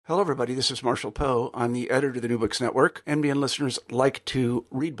Hello, everybody. This is Marshall Poe. I'm the editor of the New Books Network. NBN listeners like to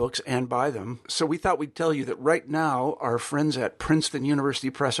read books and buy them. So we thought we'd tell you that right now, our friends at Princeton University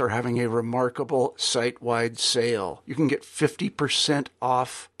Press are having a remarkable site-wide sale. You can get 50%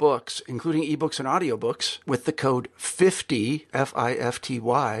 off books, including ebooks and audiobooks, with the code 50,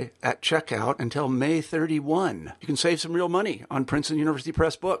 F-I-F-T-Y, at checkout until May 31. You can save some real money on Princeton University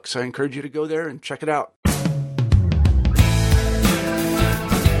Press books. I encourage you to go there and check it out.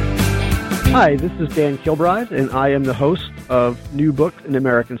 Hi, this is Dan Kilbride, and I am the host of New Books in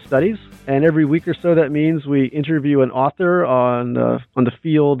American Studies. And every week or so, that means we interview an author on the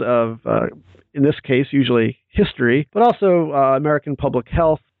field of, in this case, usually history, but also American public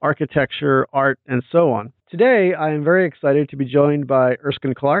health, architecture, art, and so on. Today, I am very excited to be joined by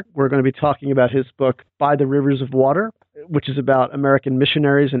Erskine Clark. We're going to be talking about his book, By the Rivers of Water, which is about American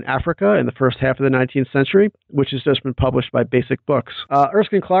missionaries in Africa in the first half of the 19th century, which has just been published by Basic Books.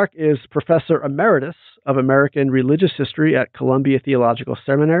 Erskine Clark is Professor Emeritus of American Religious History at Columbia Theological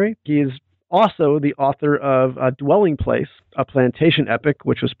Seminary. He is also the author of Dwelling Place, a plantation epic,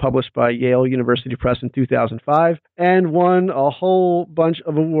 which was published by Yale University Press in 2005, and won a whole bunch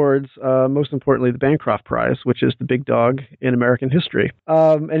of awards, most importantly the Bancroft Prize, which is the big dog in American history.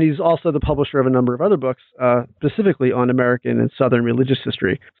 And he's also the publisher of a number of other books, specifically on American and Southern religious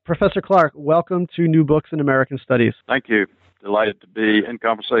history. Professor Clark, welcome to New Books in American Studies. Thank you. Delighted to be in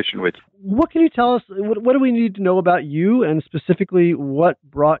conversation with you. What can you tell us? What do we need to know about you, and specifically what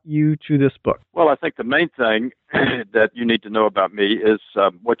brought you to this book? Well, I think the main thing that you need to know about me is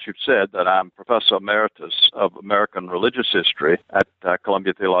what you've said, that I'm Professor Emeritus of American Religious History at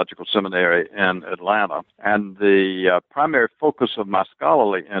Columbia Theological Seminary in Atlanta. And the primary focus of my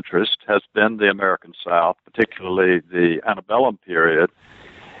scholarly interest has been the American South, particularly the antebellum period,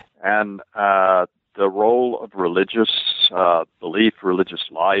 and the role of religious belief, religious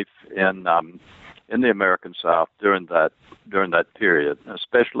life in the American South during that period,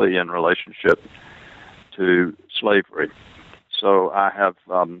 especially in relationship to slavery. So I have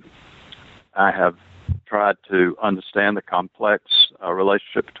tried to understand the complex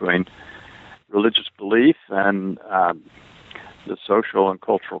relationship between religious belief and the social and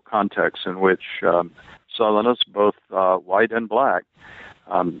cultural context in which Southerners, both white and black,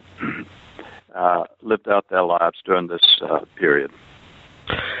 lived out their lives during this period.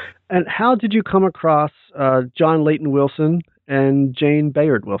 And how did you come across John Layton Wilson and Jane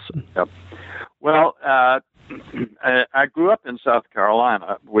Bayard Wilson? Yep. Well, I grew up in South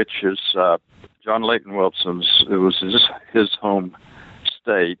Carolina, which is John Layton Wilson's. It was his home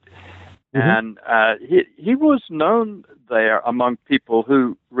state, and he was known there among people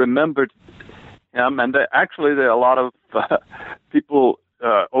who remembered him. And there are a lot of people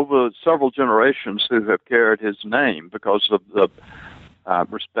over several generations who have carried his name because of the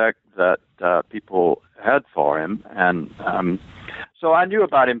respect that people had for him. And so I knew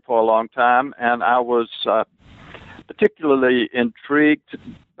about him for a long time, and I was particularly intrigued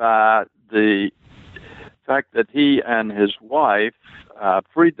by the fact that he and his wife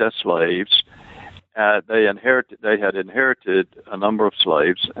freed their slaves. They had inherited a number of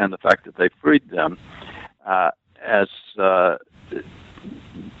slaves, and the fact that they freed them as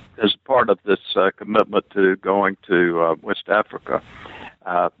part of this commitment to going to West Africa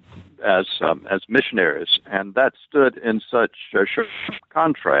as missionaries, and that stood in such sharp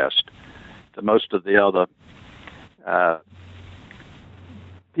contrast to most of the other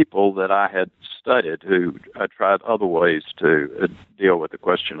people that I had studied who tried other ways to deal with the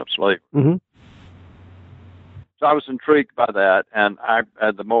question of slavery. Mm-hmm. So I was intrigued by that, and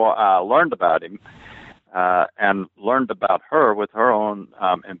the more I learned about him, and learned about her with her own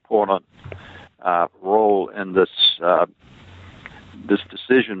important role in this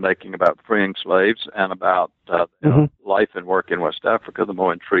decision making about freeing slaves and about life and work in West Africa, the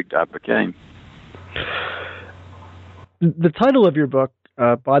more intrigued I became. The title of your book,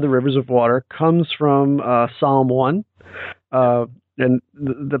 By the Rivers of Water, comes from Psalm 1, and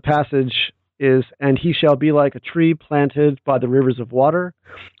the passage is, "And he shall be like a tree planted by the rivers of water,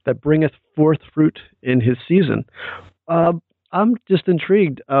 that bringeth forth fruit in his season." I'm just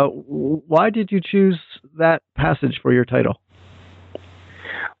intrigued. Why did you choose that passage for your title?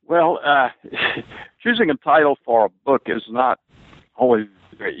 Well, choosing a title for a book is not always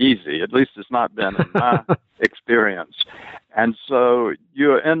very easy. At least it's not been in my experience. And so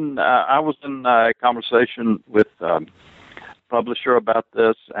I was in a conversation with publisher about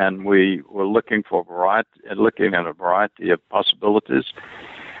this, and we were looking at a variety of possibilities.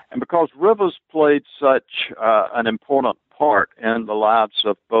 And because rivers played such an important part in the lives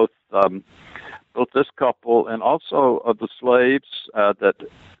of both both this couple and also of the slaves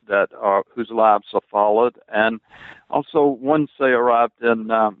whose lives are followed, and also once they arrived in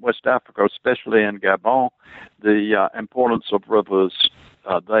West Africa, especially in Gabon, the importance of rivers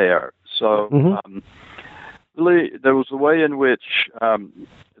there. So really, there was a way in which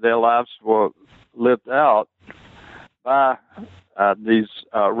their lives were lived out by these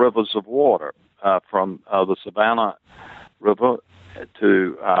rivers of water, from the Savannah River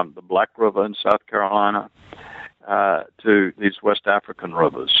to the Black River in South Carolina, to these West African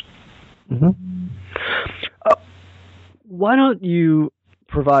rivers. Why don't you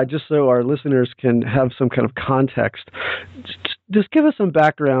provide, just so our listeners can have some kind of context, just give us some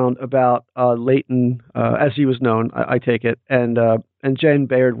background about Leighton, as he was known, I take it, and Jane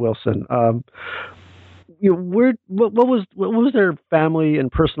Bayard Wilson. What was their family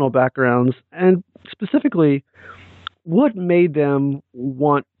and personal backgrounds, and specifically, what made them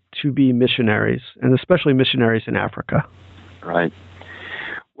want to be missionaries, and especially missionaries in Africa? Right.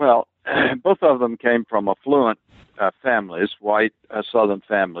 Well, both of them came from affluent families, white Southern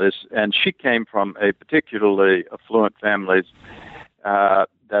families, and she came from a particularly affluent family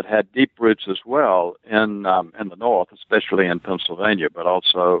that had deep roots as well in the North, especially in Pennsylvania, but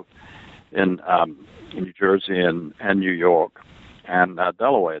also in New Jersey and New York, and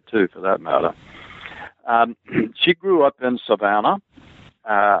Delaware too, for that matter. She grew up in Savannah.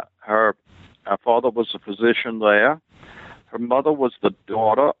 Her father was a physician there. Her mother was the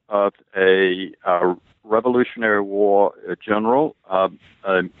daughter of a Revolutionary War general, a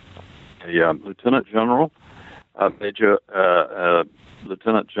lieutenant general, Major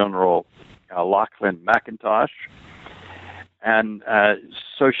Lieutenant General Lachlan McIntosh. And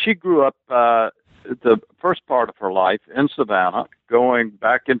so she grew up the first part of her life in Savannah, going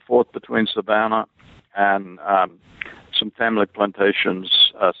back and forth between Savannah and some family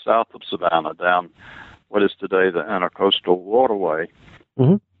plantations south of Savannah, down what is today the Intercoastal Waterway.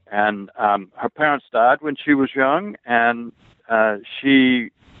 And her parents died when she was young, and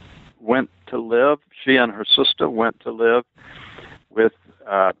she and her sister went to live with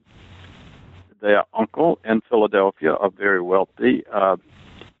their uncle in Philadelphia, a very wealthy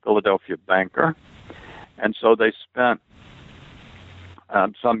Philadelphia banker. And so they spent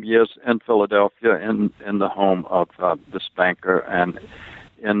some years in Philadelphia in the home of this banker, and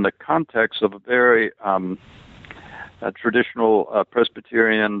in the context of a very traditional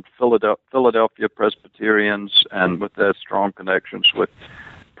Presbyterian, Philadelphia Presbyterians, and with their strong connections with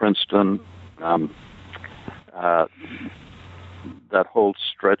Princeton, that whole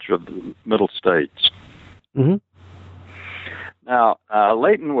stretch of the Middle States. Now,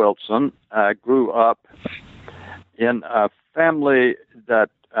 Leighton Wilson grew up in a family that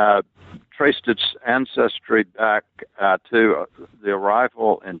traced its ancestry back to the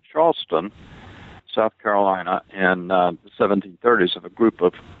arrival in Charleston, South Carolina, in the 1730s of a group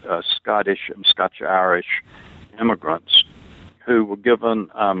of Scottish and Scotch-Irish immigrants who were given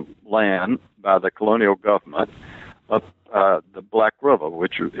land by the colonial government up the Black River,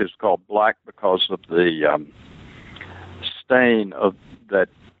 which is called black because of the stain of that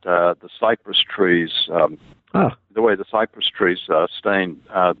the cypress trees, the way the cypress trees stain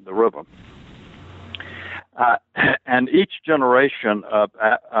the river. And each generation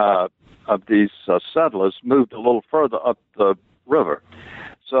of these settlers moved a little further up the river.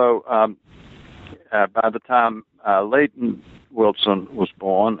 So by the time Leighton Wilson was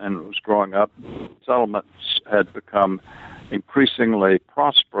born and was growing up, settlements had become increasingly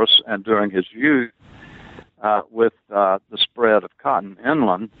prosperous, and during his youth, with the spread of cotton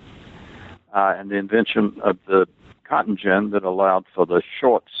inland and the invention of the cotton gin that allowed for the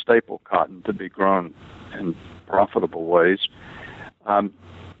short staple cotton to be grown in profitable ways,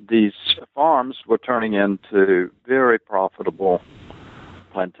 these farms were turning into very profitable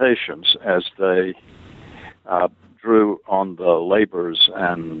plantations as they drew on the labors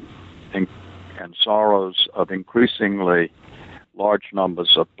and sorrows of increasingly large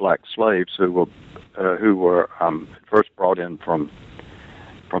numbers of black slaves who were first brought in from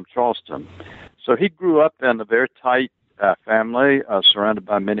Charleston. So he grew up in a very tight family, surrounded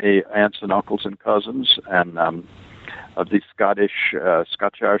by many aunts and uncles and cousins, and of these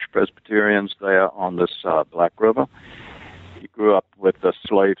Scotch-Irish Presbyterians there on this Black River. He grew up with a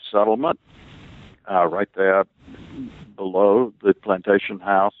slave settlement right there below the plantation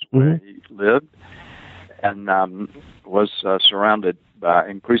house where he lived, and was surrounded by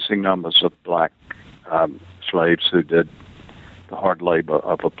increasing numbers of black slaves who did the hard labor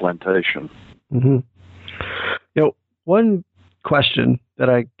of a plantation. One question that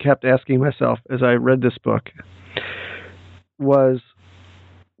I kept asking myself as I read this book was,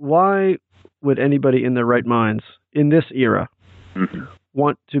 why would anybody in their right minds in this era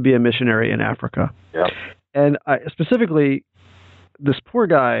want to be a missionary in Africa? Yeah. And specifically, this poor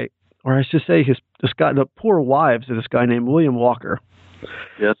guy, or I should say the poor wives of this guy named William Walker.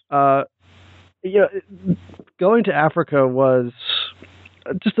 Yes. Going to Africa was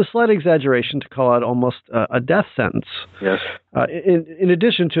just a slight exaggeration to call it almost a death sentence. Yes. In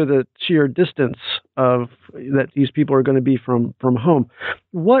addition to the sheer distance of that these people are going to be from home,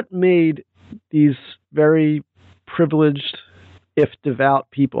 what made these very privileged, if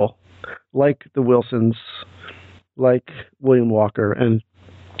devout people, like the Wilsons, like William Walker and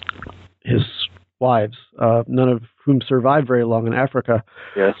his wives, none of whom survived very long in Africa.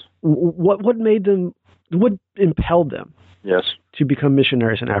 Yes. What made them? What impelled them? Yes. To become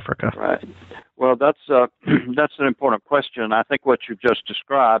missionaries in Africa. Right. Well, that's an important question. I think what you've just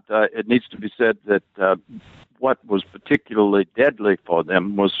described, it needs to be said that what was particularly deadly for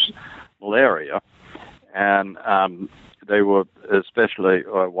them was malaria, and they were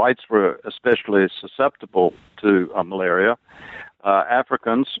whites were especially susceptible to malaria.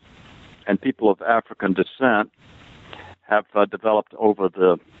 Africans and people of African descent have developed over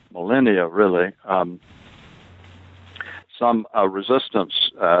the millennia, really, some resistance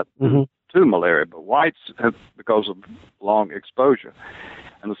to malaria, but whites have, because of long exposure,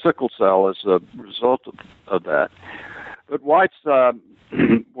 and the sickle cell is a result of that. But whites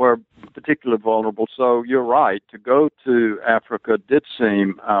were particularly vulnerable, so you're right, to go to Africa did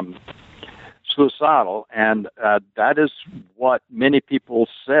seem suicidal, and that is what many people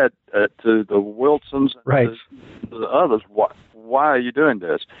said to the Wilsons and to the others. Why are you doing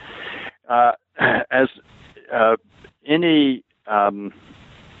this? As any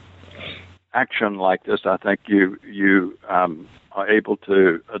action like this, I think you are able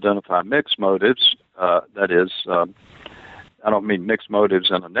to identify mixed motives. That is, I don't mean mixed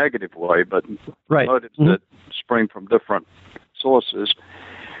motives in a negative way, but motives that spring from different sources.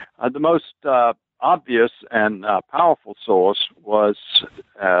 The most obvious and powerful source was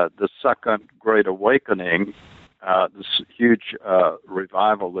the Second Great Awakening, this huge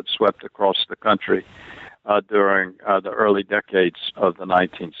revival that swept across the country during the early decades of the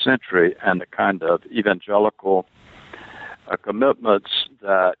 19th century, and the kind of evangelical commitments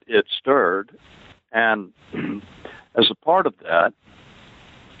that it stirred. And as a part of that,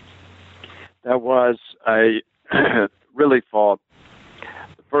 there was really for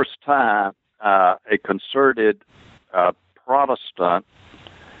the first time, a concerted Protestant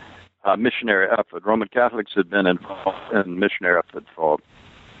missionary effort. Roman Catholics had been involved in missionary effort for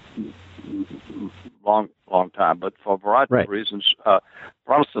long time, but for a variety of reasons,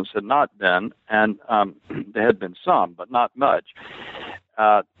 Protestants had not been, and there had been some, but not much.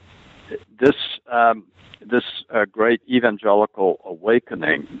 This great evangelical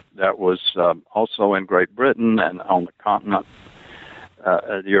awakening that was also in Great Britain and on the continent,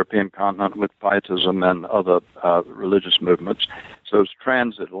 the European continent, with Pietism and other religious movements. So it was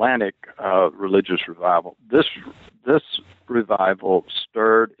transatlantic religious revival. This revival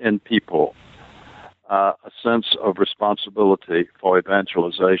stirred in people a sense of responsibility for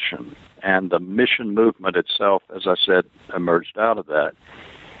evangelization, and the mission movement itself, as I said, emerged out of that.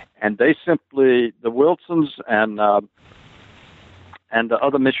 And they simply, the Wilsons and the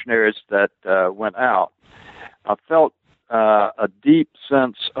other missionaries that went out, felt a deep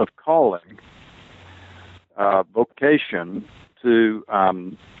sense of calling, vocation to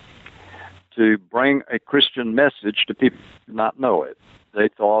bring a Christian message to people who did not know it. They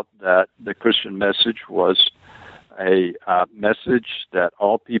thought that the Christian message was a message that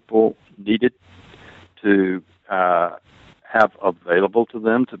all people needed to have available to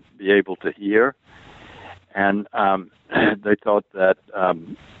them to be able to hear. And they thought that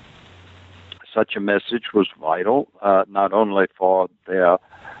such a message was vital, not only for their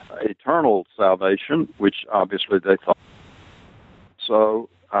eternal salvation, which obviously they thought, so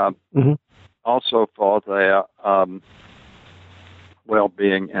also for their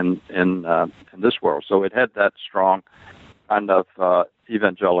well-being in this world. So it had that strong kind of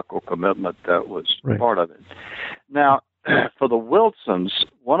evangelical commitment that was part of it. Now, for the Wilsons,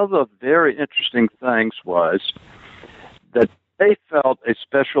 one of the very interesting things was that they felt a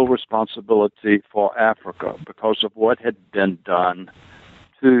special responsibility for Africa because of what had been done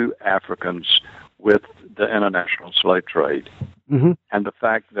to Africans with the international slave trade. And the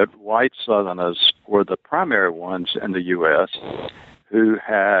fact that white Southerners were the primary ones in the U.S. who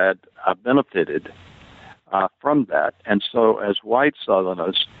had benefited from that. And so as white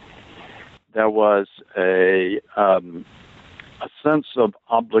Southerners, there was a sense of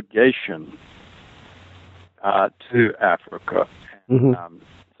obligation to Africa. And,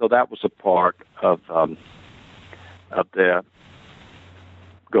 so that was a part of their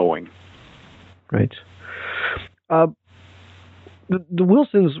going. Right. The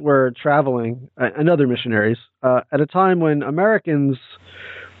Wilsons were traveling, and other missionaries, at a time when Americans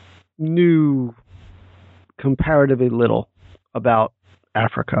knew comparatively little about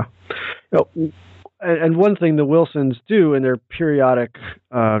Africa. And one thing the Wilsons do in their periodic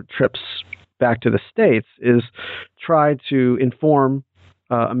trips back to the States is try to inform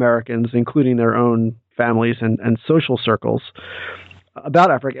Americans, including their own families and social circles,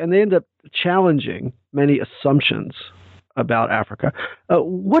 about Africa. And they end up challenging many assumptions about Africa.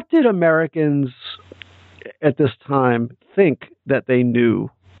 What did Americans at this time think that they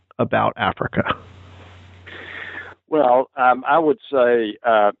knew about Africa? Well, I would say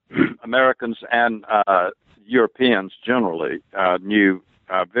Americans and Europeans generally knew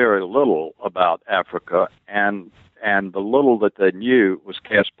very little about Africa, and the little that they knew was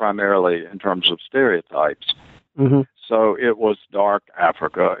cast primarily in terms of stereotypes. Mm-hmm. So it was dark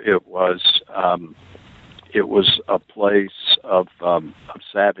Africa. It was a place of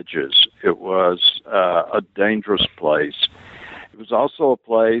savages. It was a dangerous place. It was also a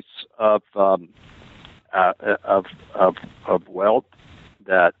place of wealth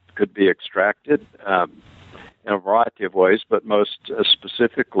that could be extracted in a variety of ways, but most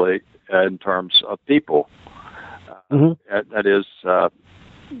specifically in terms of people. That is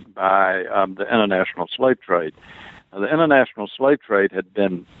by the international slave trade. Now, the international slave trade had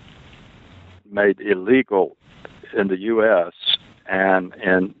been made illegal in the U.S. and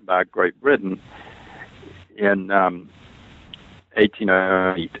by Great Britain in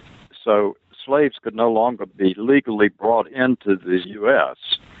 1808. So slaves could no longer be legally brought into the U.S.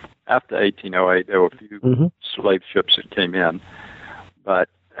 After 1808, there were a few slave ships that came in, but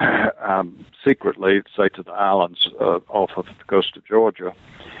secretly, say to the islands off of the coast of Georgia.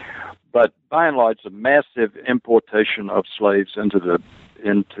 But by and large, the massive importation of slaves into the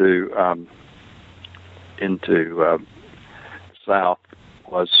South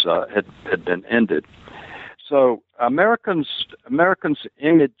was had been ended. So Americans'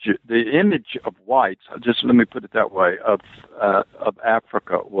 image, the image of whites, just let me put it that way, of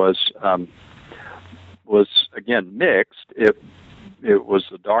Africa was again mixed. It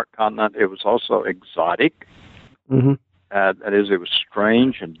was a dark continent. It was also exotic. Mm-hmm. That is, it was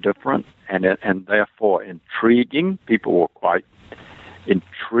strange and different, and therefore intriguing. People were quite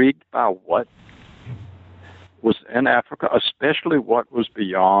intrigued by what was in Africa, especially what was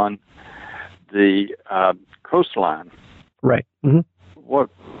beyond the coastline. Right. Mm-hmm. What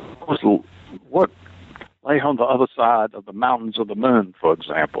lay on the other side of the mountains of the moon, for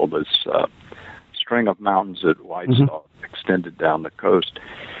example, this string of mountains that whites saw extended down the coast.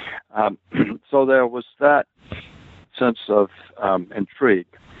 So there was that sense of intrigue.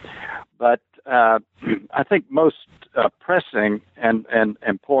 But I think most pressing and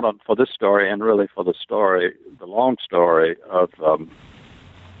important for this story, and really for the long story of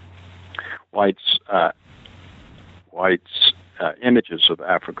White's images of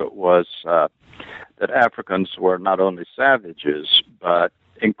Africa, was that Africans were not only savages, but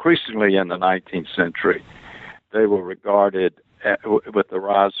increasingly in the 19th century, they were regarded, with the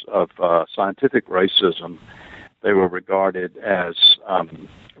rise of scientific racism, they were regarded as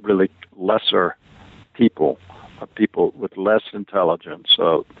really lesser people, people with less intelligence,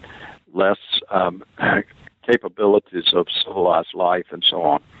 so less capabilities of civilized life, and so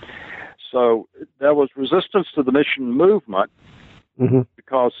on. So there was resistance to the mission movement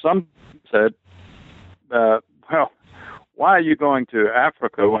because some said, well, why are you going to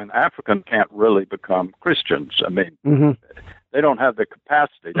Africa when Africans can't really become Christians? I mean, they don't have the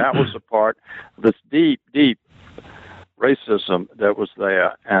capacity. That was a part of this deep, deep racism that was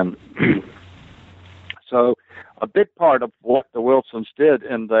there. And so a big part of what the Wilsons did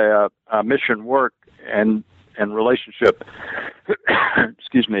in their mission work and relationship,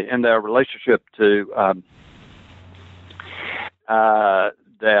 in their relationship to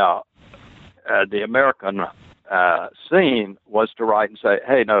the American scene, was to write and say,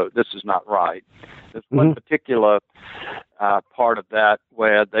 hey, no, this is not right. There's one particular part of that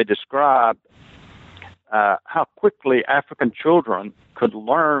where they describe how quickly African children could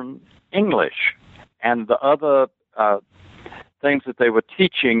learn English and the other things that they were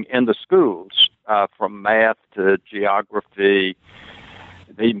teaching in the schools, from math to geography.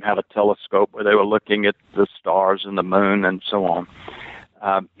 They even had a telescope where they were looking at the stars and the moon and so on.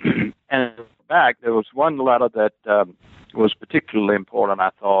 And in fact, there was one letter that was particularly important,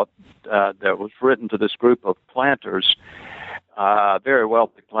 I thought, that was written to this group of planters, very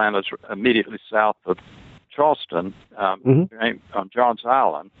wealthy planters immediately south of Charleston on Johns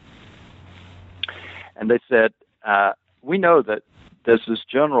Island, and they said, we know that there's this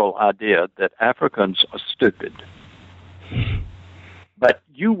general idea that Africans are stupid, but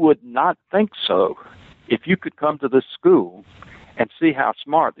you would not think so if you could come to this school and see how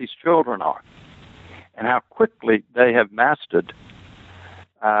smart these children are and how quickly they have mastered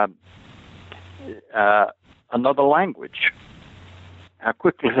another language, how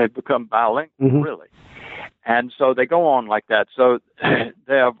quickly they've become bilingual, really. And so they go on like that. So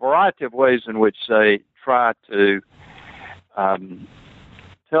there are a variety of ways in which they try to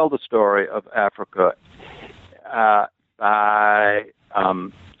tell the story of Africa by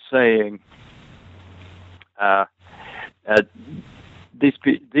saying these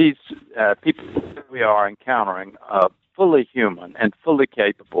people we are encountering are fully human and fully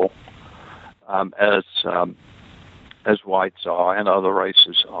capable, as whites are and other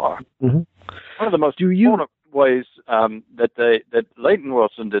races are. One of the most important ways that Leighton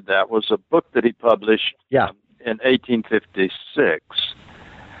Wilson did that was a book that he published in 1856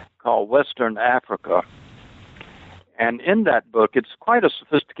 called Western Africa. And in that book, it's quite a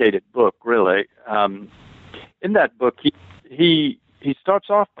sophisticated book, really. In that book, he starts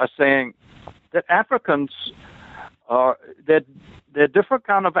off by saying that Africans are they're different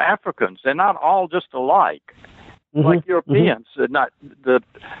kind of Africans. They're not all just alike, like Europeans. They're not the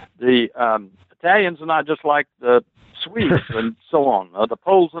Italians are not just like the Swedes and so on. The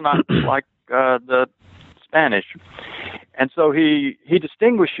Poles are not like the Spanish. And so he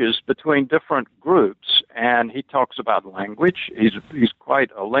distinguishes between different groups, and he talks about language. He's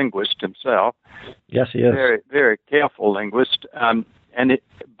quite a linguist himself. Yes, he is. Very, very careful linguist.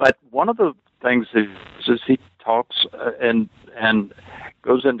 But one of the things is he talks and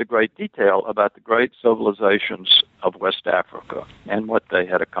goes into great detail about the great civilizations of West Africa and what they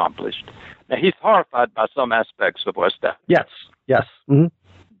had accomplished. Now, he's horrified by some aspects of West Africa. Yes.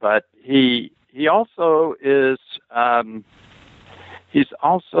 But he also is he's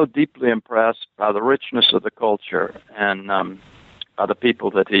also deeply impressed by the richness of the culture and by the people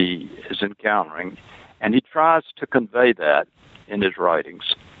that he is encountering, and he tries to convey that in his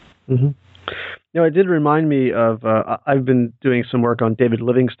writings. It did remind me of I've been doing some work on David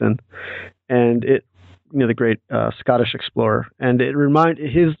Livingstone, and the great Scottish explorer, and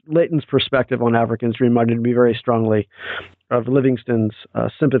Leighton's perspective on Africans reminded me very strongly of Livingstone's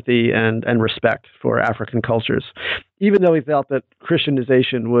sympathy and respect for African cultures, even though he felt that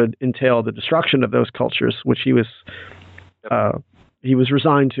Christianization would entail the destruction of those cultures, which he was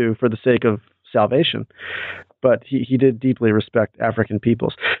resigned to for the sake of salvation. But he did deeply respect African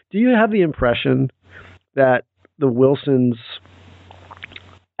peoples. Do you have the impression that the Wilsons'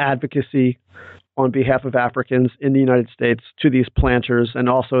 advocacy on behalf of Africans in the United States to these planters, and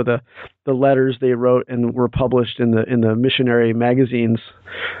also the letters they wrote and were published in the missionary magazines,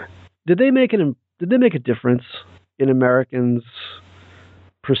 did they make a difference in Americans'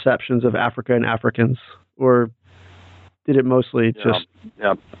 perceptions of Africa and Africans, or did it mostly just?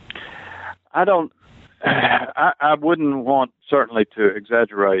 I wouldn't want certainly to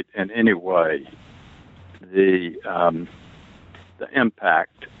exaggerate in any way the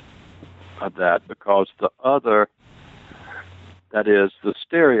impact of that, because the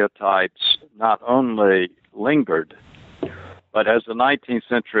stereotypes not only lingered, but as the 19th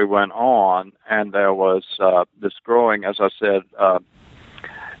century went on, and there was this growing, as I said,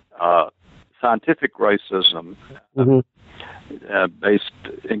 scientific racism. Based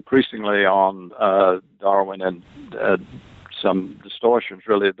increasingly on Darwin and some distortions,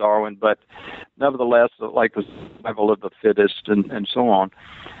 really, of Darwin, but nevertheless, like the survival of the fittest and so on.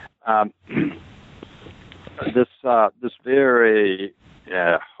 This very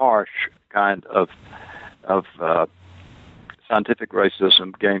harsh kind of scientific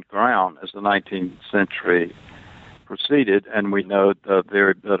racism gained ground as the 19th century proceeded, and we know the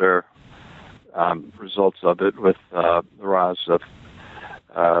very bitter results of it with the rise of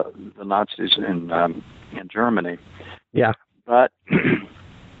the Nazis in Germany. Yeah. But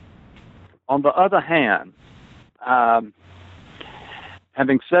on the other hand,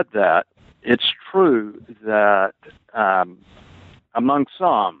 having said that, it's true that among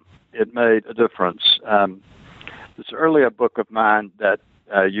some it made a difference. This earlier book of mine that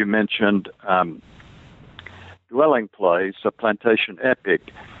you mentioned, Dwelling Place, a plantation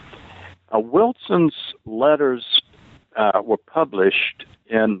epic, Wilson's letters were published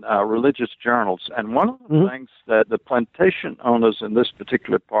in religious journals, and one of the things that the plantation owners in this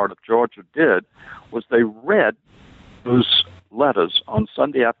particular part of Georgia did was they read those letters on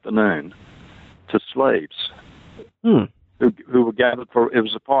Sunday afternoon to slaves who were gathered for. It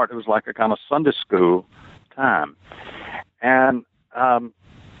was like a kind of Sunday school time. And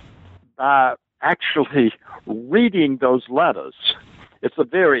by actually reading those letters, it's a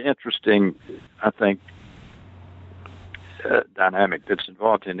very interesting, I think, dynamic that's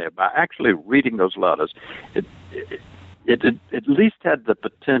involved in there. By actually reading those letters, it at least had the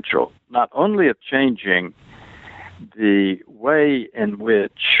potential not only of changing the way in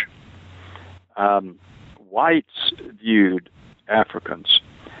which whites viewed Africans,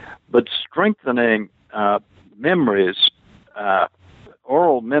 but strengthening memories,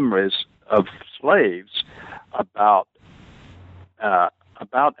 oral memories of slaves about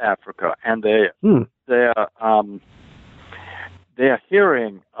Africa, and their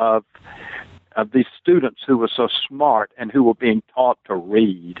hearing of these students who were so smart and who were being taught to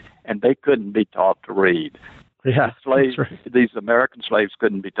read, and they couldn't be taught to read. Yeah, Slaves, that's right. these American slaves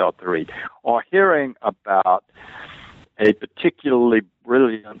couldn't be taught to read. Or hearing about a particularly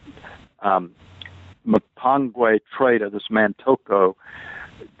brilliant Mpongwe trader, this man Toko,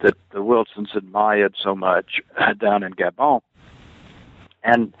 that the Wilsons admired so much down in Gabon,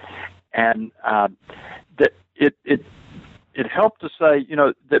 and that it helped to say,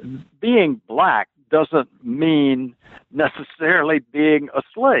 that being black doesn't mean necessarily being a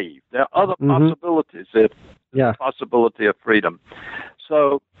slave. There are other possibilities. There's the possibility of freedom.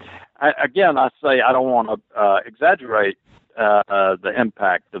 So, again, I say I don't want to exaggerate the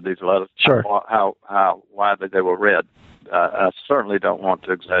impact of these letters, sure, how widely they were read. I certainly don't want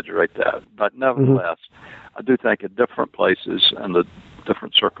to exaggerate that, but nevertheless, I do think in different places and the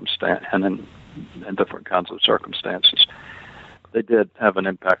different circumstance and in different kinds of circumstances, they did have an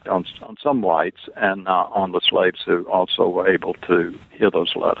impact on some whites and on the slaves who also were able to hear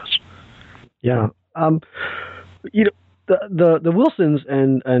those letters. Yeah, the Wilsons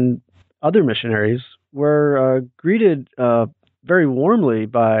and other missionaries were greeted very warmly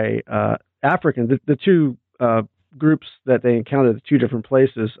by Africans. The two groups that they encountered at two different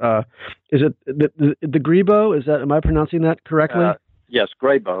places. Is it the Grebo? Am I pronouncing that correctly? Yes,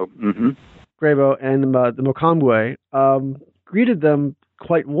 Grebo. Mm-hmm. Grebo and the Mokambwe greeted them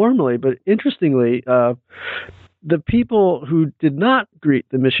quite warmly, but interestingly, the people who did not greet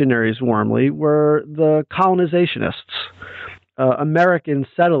the missionaries warmly were the colonizationists, American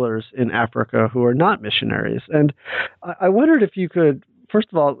settlers in Africa who are not missionaries. And I wondered if you could, first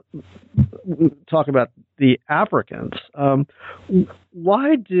of all, talk about the Africans.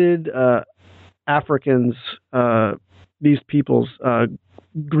 Why did Africans, these peoples,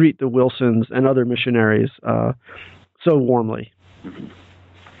 greet the Wilsons and other missionaries so warmly?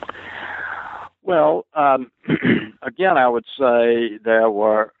 Well, again, I would say there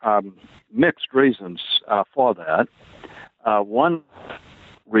were mixed reasons for that. One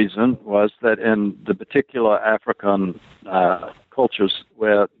reason was that in the particular African cultures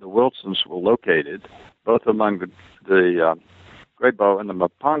where the Wilsons were located, both among the Grebo and the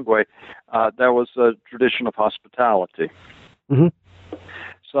Mpongwe, there was a tradition of hospitality. Mm-hmm.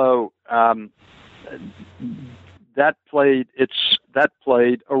 So that played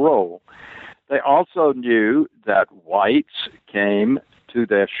a role. They also knew that whites came to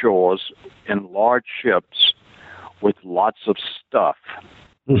their shores in large ships with lots of stuff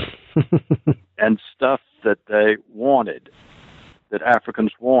and stuff that they wanted, that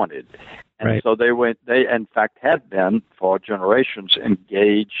Africans wanted. And right. So they in fact had been for generations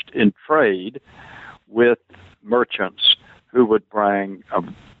engaged in trade with merchants who would bring a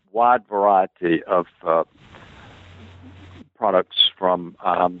wide variety of products from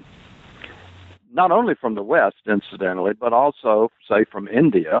not only from the West, incidentally, but also, say, from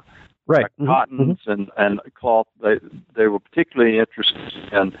India, right? Like cottons and cloth. They were particularly interested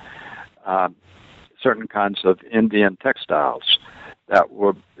in certain kinds of Indian textiles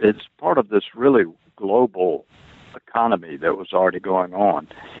it's part of this really global economy that was already going on.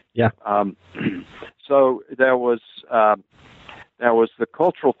 Yeah. So there was the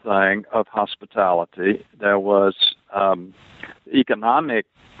cultural thing of hospitality. There was the economic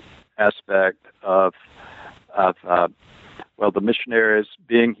aspect of the missionaries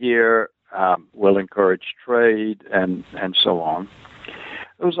being here will encourage trade and so on.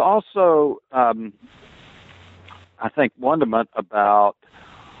 There was also, I think, wonderment about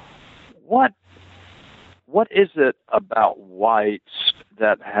what is it about whites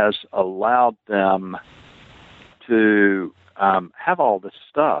that has allowed them to have all this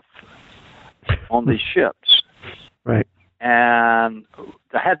stuff on these ships, right? And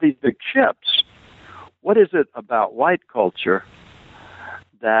to have these big ships. What is it about white culture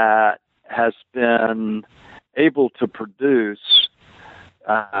that has been able to produce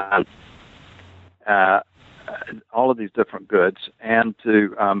all of these different goods and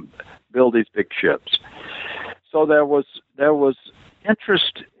to build these big ships. So there was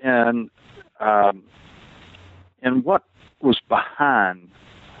interest in what was behind,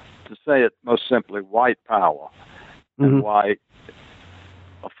 to say it most simply, white power and white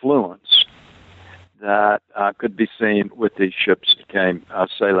affluence that could be seen with these ships that came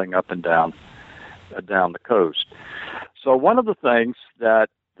sailing up and down the coast. So one of the things that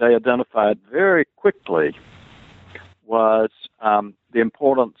they identified very quickly was the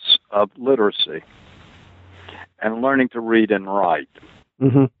importance of literacy and learning to read and write.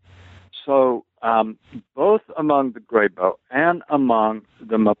 Mm-hmm. So both among the Graybo and among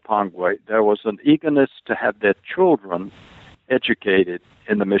the Mapangwe, there was an eagerness to have their children educated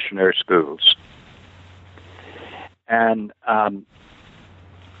in the missionary schools. And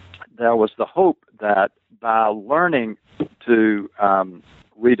there was the hope that by learning to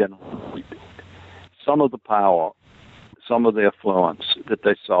read and write, some of the power, some of the affluence that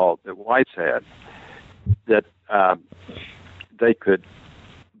they saw that whites had, that they could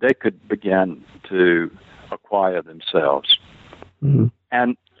begin to acquire themselves. Mm-hmm.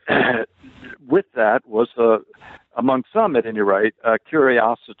 And with that was, among some at any rate, a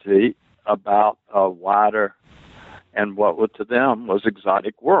curiosity about a wider and what to them was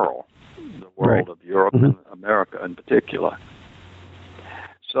exotic world, the world of Europe and America in particular.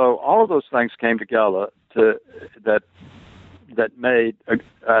 So all of those things came together that made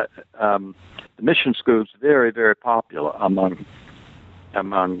the mission schools very, very popular among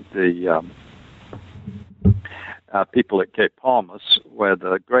the people at Cape Palmas, where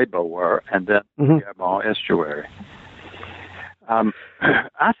the Graybo were, and then the Gabon estuary.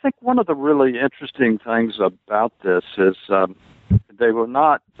 I think one of the really interesting things about this is they were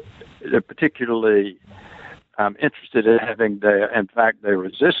not particularly interested in having in fact, they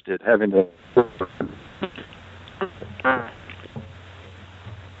resisted having at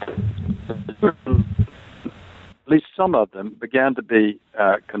least some of them began to be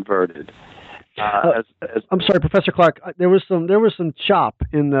converted. I'm sorry, Professor Clark. There was some chop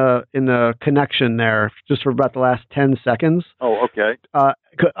in the connection there, just for about the last 10 seconds. Oh, okay.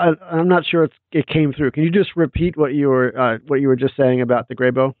 I'm not sure it came through. Can you just repeat what you were just saying about the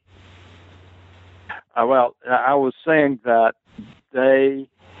Graybo? Well, I was saying that they,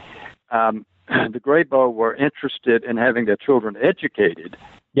 the Graybo, were interested in having their children educated.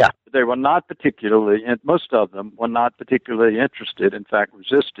 Yeah. They were not particularly, and most of them were not particularly interested, in fact,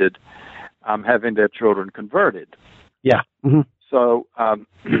 resisted having their children converted. Yeah. Mm-hmm. So,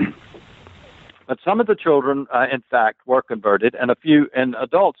 but some of the children, in fact, were converted, and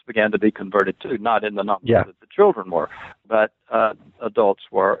adults began to be converted too, not in the number that the children were, but adults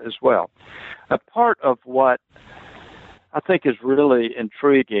were as well. A part of what I think is really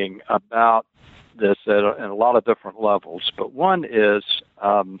intriguing about this at a lot of different levels, but one is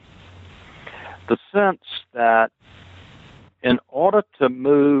the sense that in order to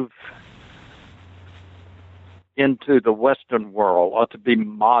move into the Western world, or to be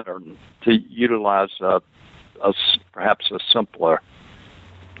modern, to utilize perhaps a simpler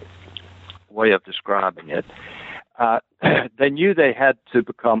way of describing it, they knew they had to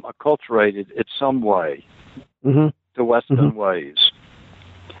become acculturated in some way to Western ways,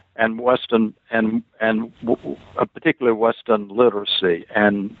 and Western and particularly Western literacy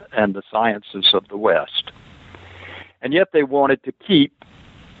and the sciences of the West. And yet they wanted to keep,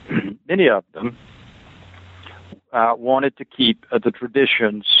 many of them wanted to keep the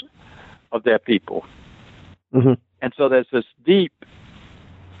traditions of their people. And so there's this deep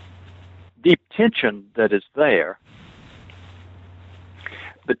tension that is there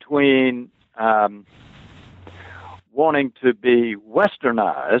between wanting to be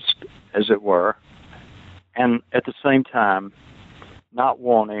westernized, as it were, and at the same time not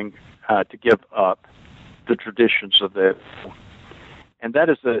wanting to give up the traditions of their people. And that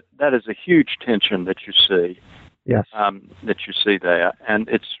is a huge tension that you see. Yes. That you see there, and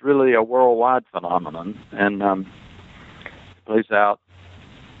it's really a worldwide phenomenon, and plays out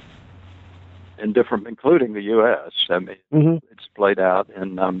in different, including the U.S. I mean, it's played out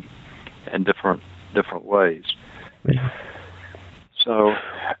in different ways. Yeah. So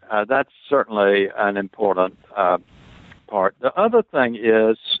that's certainly an important part. The other thing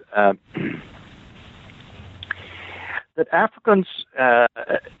is that Africans,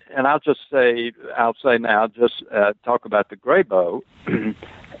 and I'll say now, talk about the Graybo.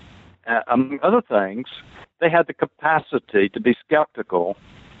 Among other things, they had the capacity to be skeptical,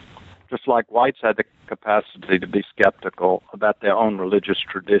 just like whites had the capacity to be skeptical about their own religious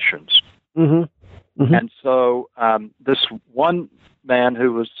traditions. And so this one man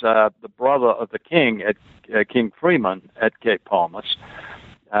who was the brother of the king at King Freeman at Cape Palmas,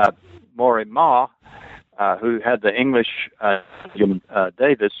 Maury Ma, who had the English William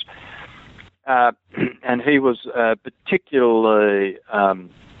Davis, and he was a particularly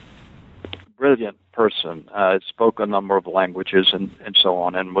brilliant person, spoke a number of languages and so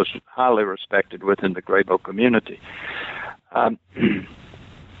on, and was highly respected within the Graybo community.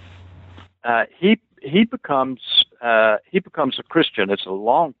 He becomes a Christian. It's a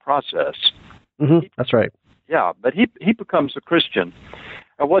long process. Mm-hmm. That's right. Yeah, but he becomes a Christian.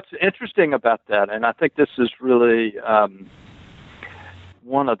 And what's interesting about that, and I think this is really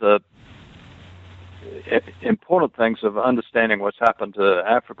one of the important things of understanding what's happened to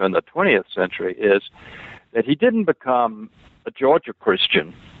Africa in the 20th century, is that he didn't become a Georgia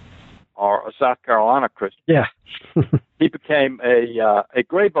Christian or a South Carolina Christian. Yeah. He became a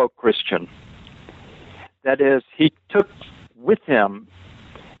Graybo Christian. That is, he took with him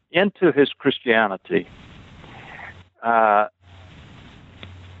into his Christianity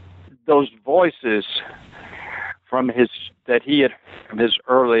those voices from his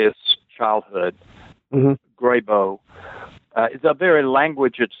earliest childhood, mm-hmm. Graybo, the very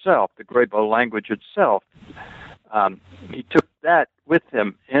language itself, the Graybo language itself. He took that with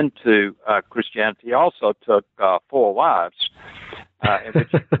him into Christianity. He also took 4 wives,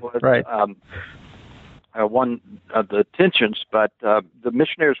 which was right. One of the tensions, but the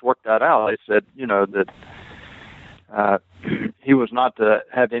missionaries worked that out. They said, that he was not to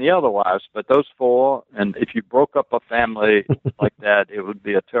have any other wives, but those 4, and if you broke up a family like that, it would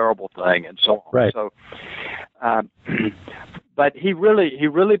be a terrible thing, and so on. Right. So, but he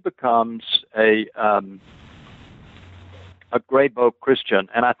really becomes a Graybo Christian,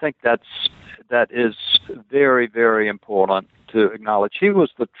 and I think that is very, very important to acknowledge. He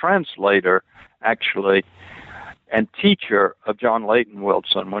was the translator, actually, and teacher of John Layton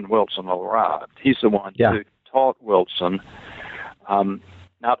Wilson when Wilson arrived. He's the one who taught Wilson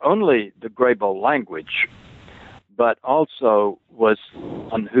not only the Graybo language, but also was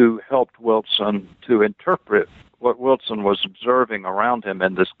one who helped Wilson to interpret what Wilson was observing around him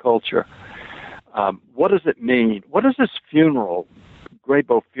in this culture. What does it mean? What does this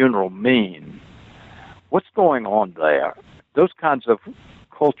Graybo funeral mean? What's going on there? Those kinds of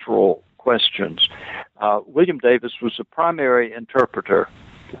cultural questions. William Davis was the primary interpreter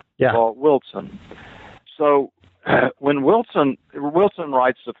for Wilson. So when Wilson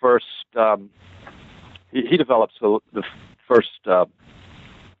writes the first, he develops the first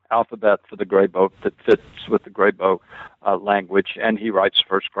alphabet for the Graybo that fits with the Graybo language, and he writes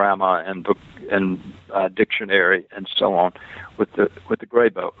first grammar and book and dictionary and so on with the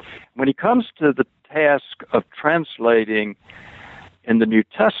Graybo. When he comes to the task of translating in the New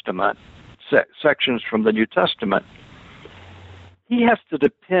Testament sections from the New Testament, he has to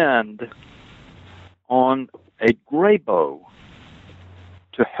depend on a Graybo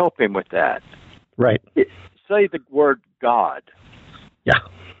to help him with that. Right. Say the word God. Yeah.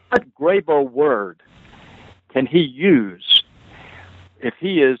 What Graybo word can he use if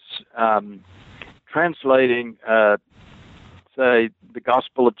he is translating, say, the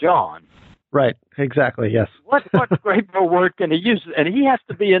Gospel of John? Right. Exactly. Yes. What Graybo word can he use? And he has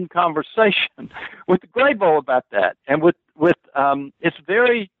to be in conversation with the Graybo about that. And with it's a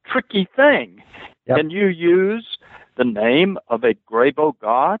very tricky thing. Yep. Can you use the name of a Graybo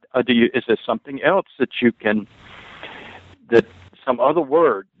god, or is there something else that some other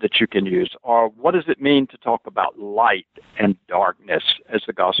word that you can use? Or what does it mean to talk about light and darkness, as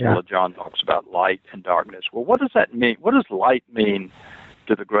the Gospel of John talks about light and darkness? Well, what does that mean? What does light mean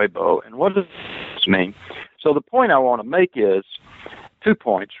to the Graybo, and what does this mean? So the point I want to make is 2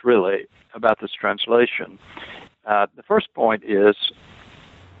 points, really, about this translation. The first point is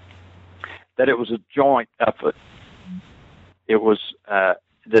that it was a joint effort. It was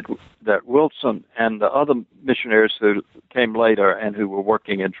that Wilson and the other missionaries who came later and who were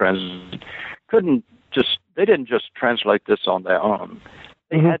working in translation they didn't just translate this on their own.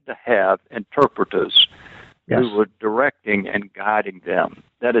 They had to have interpreters who were directing and guiding them.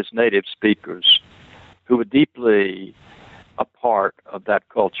 That is, native speakers who were deeply a part of that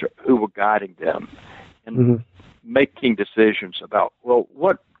culture, who were guiding them and making decisions about, well,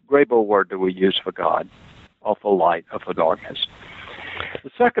 what Graybo word do we use for God, or for light, or for darkness?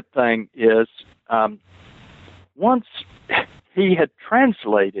 The second thing is, once he had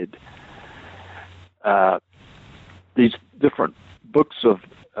translated these different books of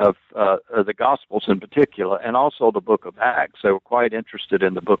the Gospels in particular, and also the Book of Acts. They were quite interested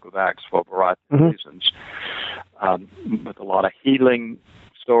in the Book of Acts for a variety of reasons, with a lot of healing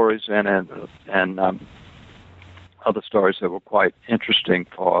stories and other stories that were quite interesting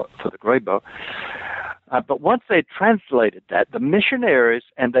for the Graybo. But once they translated that, the missionaries,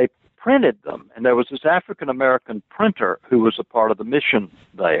 and they printed them, and there was this African-American printer who was a part of the mission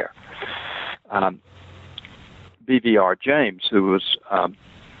there, B.V.R. James, who was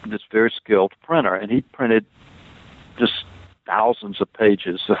this very skilled printer, and he printed just thousands of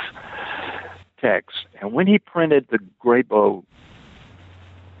pages of text. And when he printed the Graybo,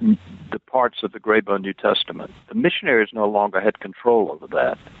 the parts of the Graybo New Testament, the missionaries no longer had control over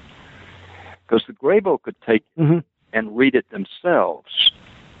that, because the Graybo could take and read it themselves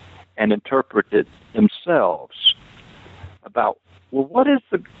and interpret it themselves about, well, what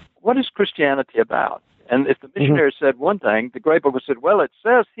is Christianity about? And if the missionary said one thing, the Graybo said, well, it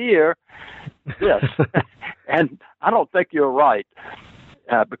says here this. And I don't think you're right,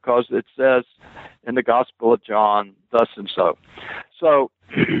 because it says in the Gospel of John, thus and so. So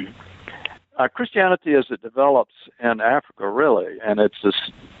Christianity, as it develops in Africa, really, and it's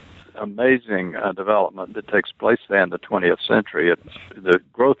this amazing development that takes place there in the 20th century. The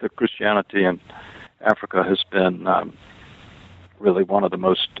growth of Christianity in Africa has been really one of the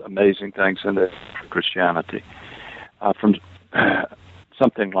most amazing things in the Christianity. From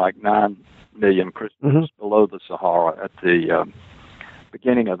something like 9 million Christians below the Sahara at the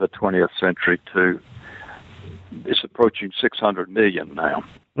beginning of the 20th century to it's approaching 600 million now.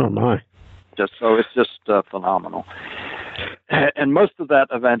 Oh my! It's just phenomenal. And most of that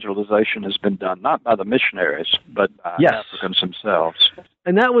evangelization has been done not by the missionaries, but by Africans themselves.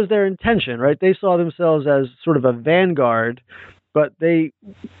 And that was their intention, right? They saw themselves as sort of a vanguard, but they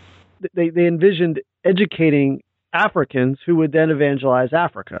envisioned educating Africans who would then evangelize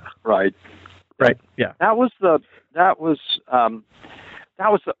Africa. Right. Yeah. That was the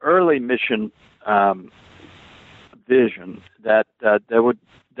early mission vision, that they would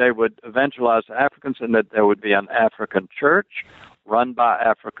evangelize Africans, and that there would be an African church run by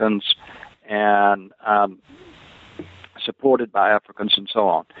Africans and supported by Africans and so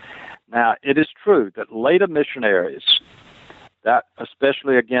on. Now, it is true that later missionaries, that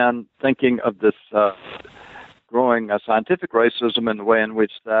especially again thinking of this growing scientific racism and the way in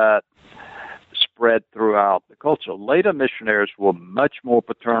which that spread throughout the culture, later missionaries were much more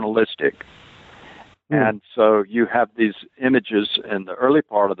paternalistic. And so you have these images in the early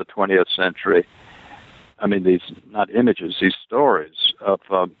part of the 20th century. I mean, these stories of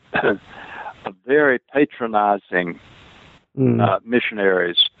very patronizing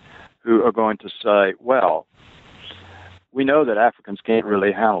missionaries who are going to say, well, we know that Africans can't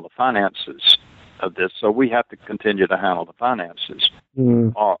really handle the finances of this, so we have to continue to handle the finances.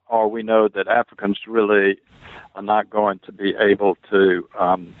 Or we know that Africans really are not going to be able to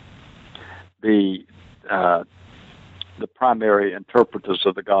be the primary interpreters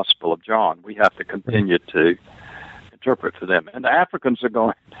of the Gospel of John. We have to continue to interpret for them, and the Africans are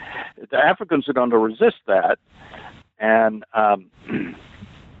going to resist that, and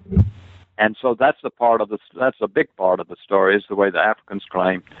so that's a big part of the story, is the way the African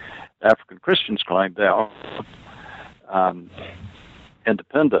Christians claim their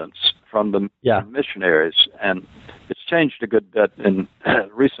independence from the missionaries, and it's changed a good bit in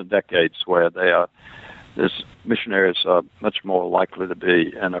recent decades, where these missionaries are much more likely to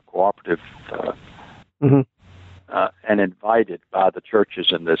be in a cooperative and invited by the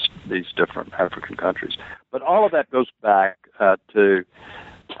churches in these different African countries. But all of that goes back to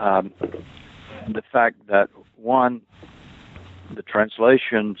the fact that, one, the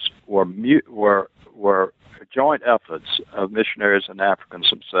translations were joint efforts of missionaries and Africans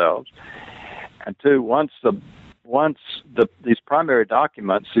themselves, and two, once these primary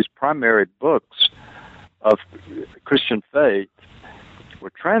documents, these primary books of Christian faith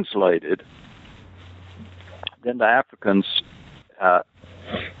were translated, then the Africans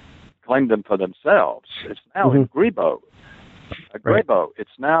claimed them for themselves. It's now in Graybo.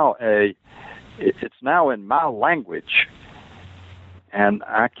 It's now in my language, and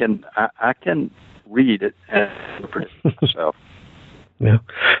I can read it and interpret it myself. Yeah.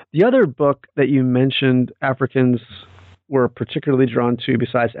 The other book that you mentioned Africans were particularly drawn to,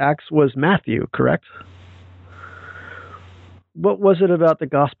 besides Acts, was Matthew, correct? What was it about the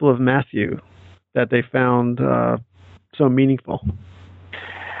Gospel of Matthew that they found so meaningful?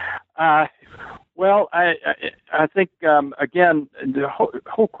 Well, I think again, the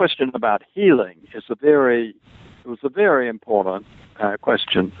whole question about healing was a very important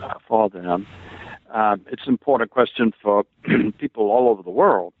question for them. It's an important question for people all over the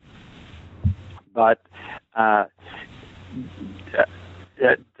world, but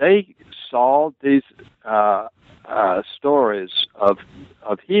they saw these stories of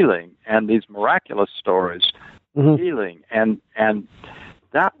healing and these miraculous stories of healing, and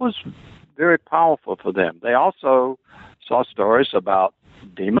that was very powerful for them. They also saw stories about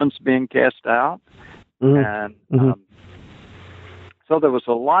demons being cast out, and so there was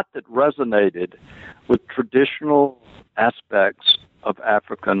a lot that resonated with traditional aspects of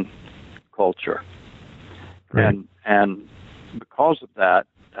African culture, and because of that,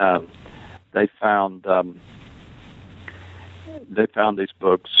 they found these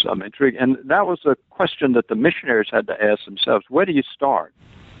books intriguing. And that was a question that the missionaries had to ask themselves: where do you start?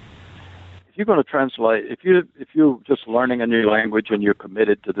 If you're going to translate, if you're just learning a new language and you're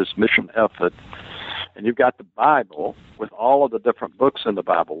committed to this mission effort, and you've got the Bible with all of the different books in the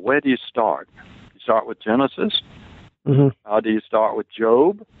Bible, where do you start? You start with Genesis? Do you start with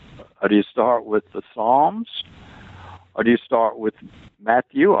Job? Or do you start with the Psalms? Or do you start with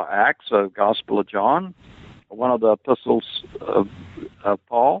Matthew or Acts or Gospel of John, or one of the epistles of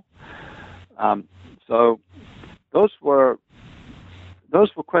Paul? So those were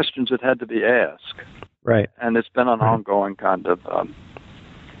questions that had to be asked. Right. And it's been an ongoing kind of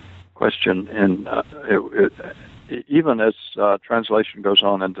question, even as translation goes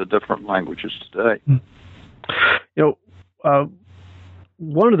on into different languages today.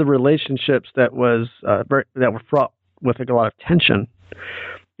 One of the relationships that were fraught with a lot of tension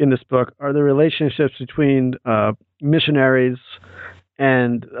in this book are the relationships between missionaries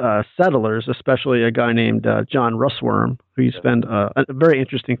and settlers, especially a guy named John Russwurm, who you spend a very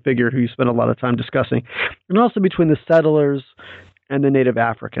interesting figure who you spend a lot of time discussing, and also between the settlers and the native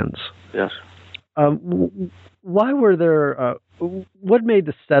Africans. Yes. Why were there? What made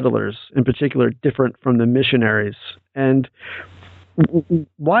the settlers, in particular, different from the missionaries, and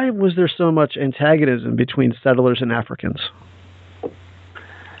why was there so much antagonism between settlers and Africans?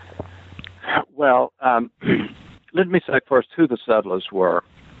 Well, let me say first who the settlers were.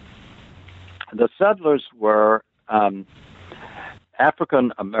 The settlers were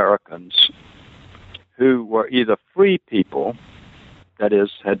African Americans who were either free people, that is,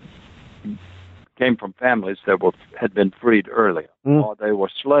 came from families that had been freed earlier, or they were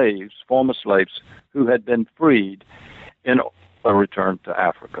slaves, former slaves, who had been freed in a return to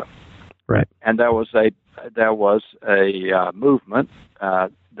Africa. Right. And there was a movement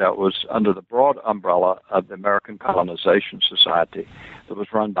that was under the broad umbrella of the American Colonization Society that was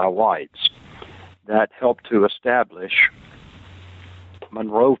run by whites that helped to establish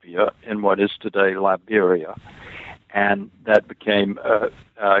Monrovia in what is today Liberia, and that became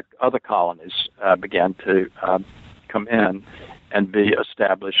other colonies began to come in and be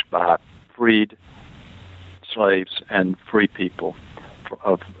established by freed slaves and free people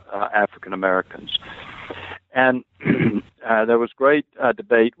of African Americans. And there was great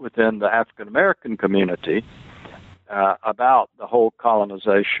debate within the African American community about the whole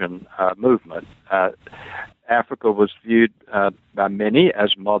colonization movement. Africa was viewed by many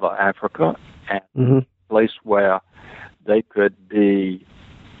as Mother Africa, and a place where they could be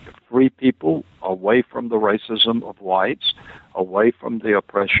free people away from the racism of whites, away from the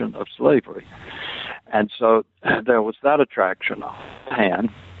oppression of slavery. And so there was that attraction on the hand.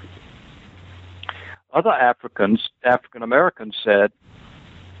 Other African Americans said,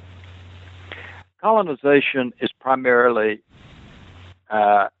 colonization is primarily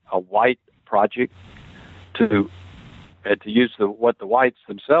a white project to use what the whites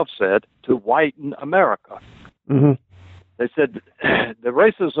themselves said, to whiten America. They said the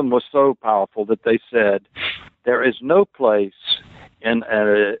racism was so powerful that they said there is no place in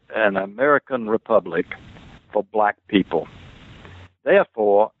an American republic for black people.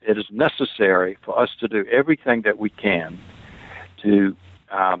 Therefore, it is necessary for us to do everything that we can to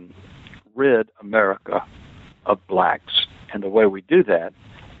rid America of blacks. And the way we do that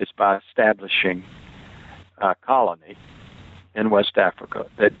is by establishing a colony in West Africa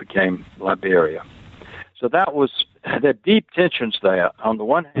that became Liberia. So there are deep tensions there. On the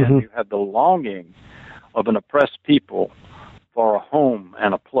one hand, you have the longing of an oppressed people for a home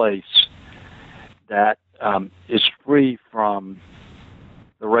and a place that is free from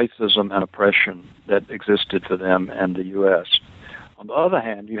the racism and oppression that existed for them in the U.S. On the other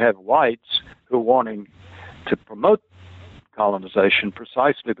hand, you have whites who are wanting to promote colonization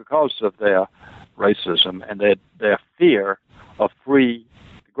precisely because of their racism and their fear of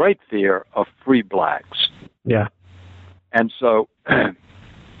great fear of free blacks. Yeah. And so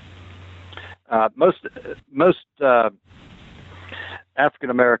most African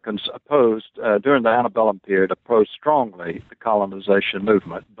Americans opposed, during the antebellum period, opposed strongly the colonization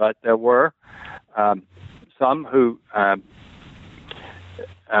movement. But there were some who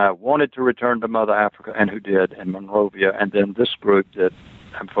wanted to return to Mother Africa and who did in Monrovia, and then this group that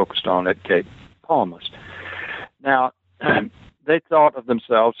I'm focused on at Cape Palmas. Now, they thought of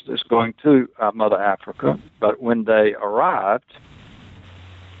themselves as going to Mother Africa, but when they arrived,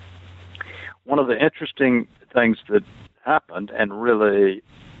 one of the interesting things that happened, and really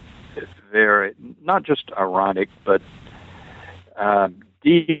very, not just ironic, but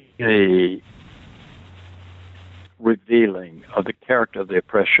deeply revealing of the character of the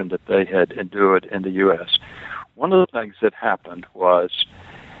oppression that they had endured in the U.S. One of the things that happened was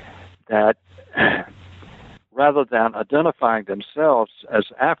that rather than identifying themselves as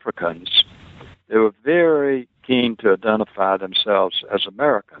Africans, they were very keen to identify themselves as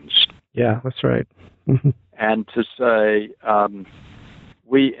Americans. Yeah, that's right. And to say,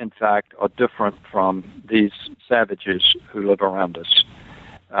 we, in fact, are different from these savages who live around us.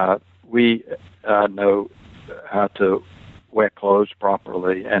 We know how to wear clothes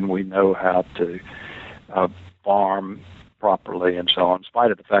properly, and we know how to farm properly, and so on, in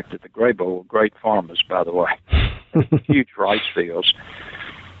spite of the fact that the Graybo were great farmers, by the way. Huge rice fields.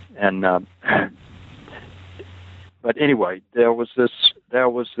 And but anyway, there was this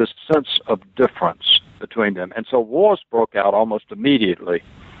sense of difference between them. And so wars broke out almost immediately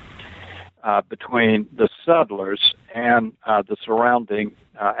between the settlers and the surrounding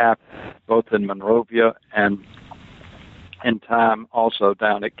both in Monrovia and in time also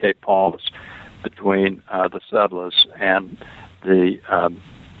down at Cape Palmas, between the settlers and the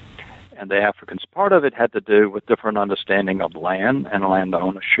Africans. Part of it had to do with different understanding of land and land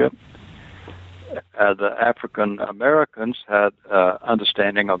ownership. The African Americans had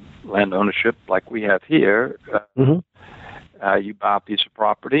understanding of land ownership like we have here. You buy a piece of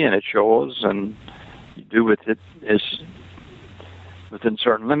property and it's yours, and you do with it is within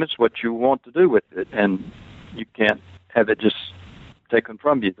certain limits what you want to do with it, and you can't have it just taken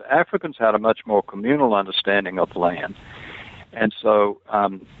from you. The Africans had a much more communal understanding of land, and so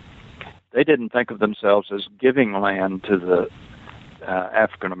they didn't think of themselves as giving land to the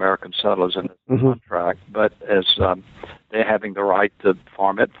African American settlers in the contract, but as they're having the right to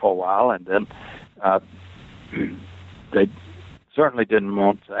farm it for a while, and then they certainly didn't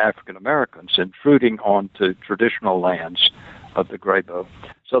want the African Americans intruding onto traditional lands of the Graybo.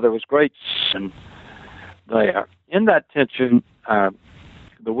 So there was great tension there. In that tension,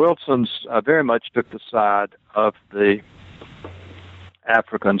 the Wilsons very much took the side of the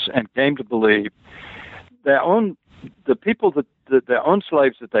Africans and came to believe their own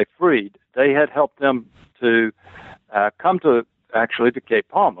slaves that they freed, they had helped them to come to actually to Cape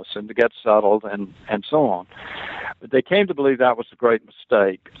Palmas and to get settled and so on. But they came to believe that was a great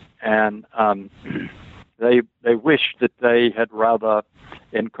mistake, and they wished that they had rather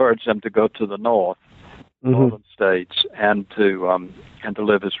encouraged them to go to the northern states, and to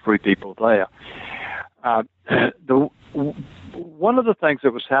live as free people there. One of the things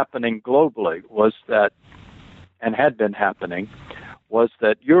that was happening globally was that, and had been happening, was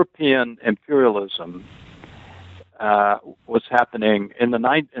that European imperialism was happening in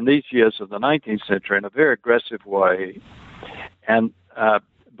these years of the 19th century in a very aggressive way, and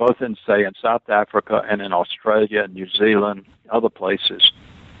both in South Africa and in Australia and New Zealand, other places.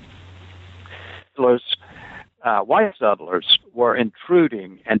 White settlers were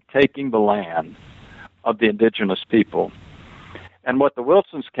intruding and taking the land of the indigenous people. And what the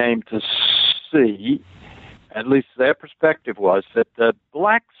Wilsons came to see, at least their perspective, was that the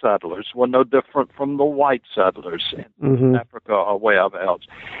black settlers were no different from the white settlers in Africa or wherever else,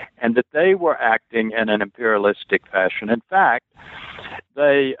 and that they were acting in an imperialistic fashion. In fact,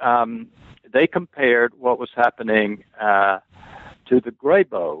 they compared what was happening to the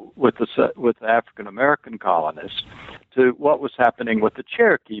Graybo with the African American colonists to what was happening with the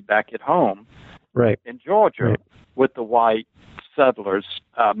Cherokee back at home in Georgia with the white settlers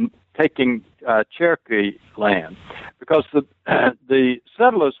taking Cherokee land, because the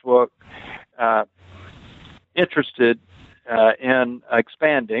settlers were interested in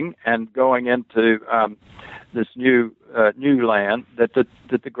expanding and going into this new land that the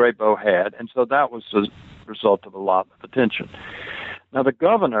Graybo had, and so that was the result of a lot of attention. Now, the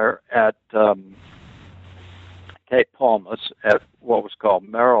governor at Cape Palmas, at what was called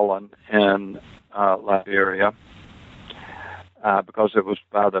Maryland in Liberia, because it was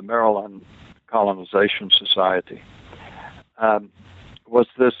by the Maryland Colonization Society, was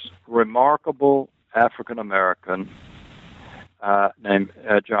this remarkable African American named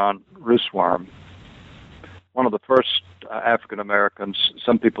John Roosworm, one of the first African Americans.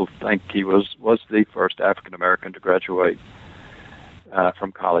 Some people think he was the first African American to graduate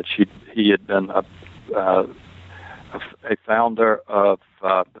from college. He had been a founder of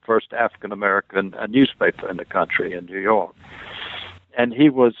the first African American newspaper in the country in New York, and he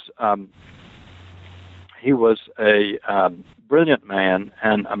was a brilliant man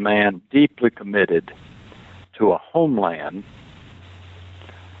and a man deeply committed to a homeland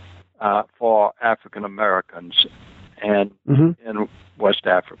for African Americans and in West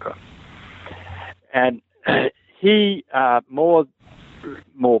Africa. And he more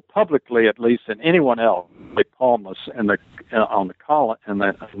publicly, at least, than anyone else, Palmas among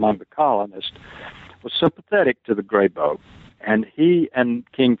the colonists, was sympathetic to the Greyboat, and he and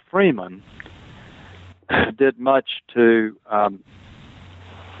King Freeman did much to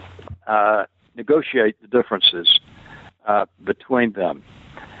negotiate the differences between them.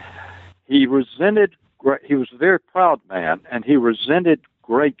 He was a very proud man, and he resented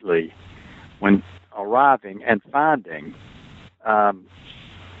greatly when arriving and finding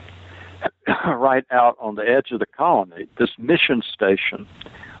right out on the edge of the colony this mission station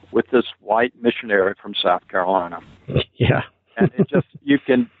with this white missionary from South Carolina. Yeah. And it just you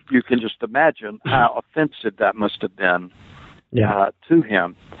can just imagine how offensive that must have been to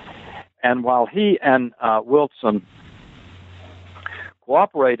him. And while he and Wilson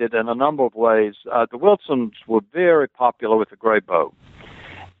cooperated in a number of ways, the Wilsons were very popular with the Greyboat,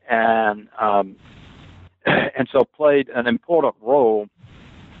 and so played an important role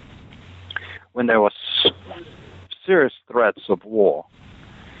when there were serious threats of war.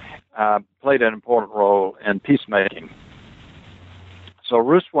 Played an important role in peacemaking. So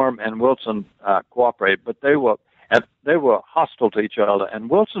Roosworm and Wilson cooperated, but they were hostile to each other. And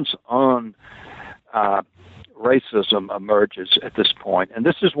Wilson's own racism emerges at this point, and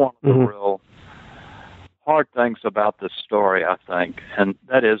this is one of the real hard things about this story, I think, and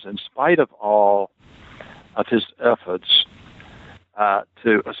that is, in spite of all of his efforts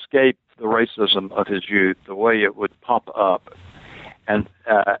to escape the racism of his youth, the way it would pop up, and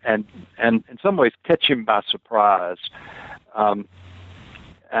in some ways catch him by surprise.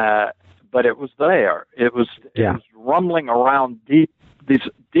 But it was there. It was rumbling around these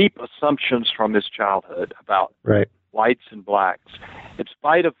deep assumptions from his childhood about whites and blacks. In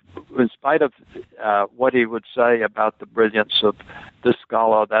spite of what he would say about the brilliance of this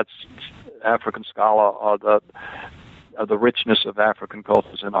scholar, that's African scholar, or the richness of African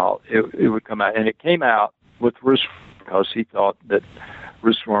cultures and all, it would come out, and it came out with Roosworm because he thought that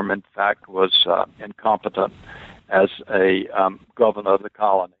Roosworm, in fact, was incompetent as a governor of the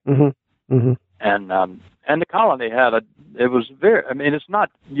colony. And the colony it was very, I mean, it's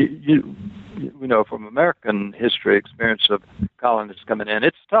not, you know, from American history experience of colonists coming in,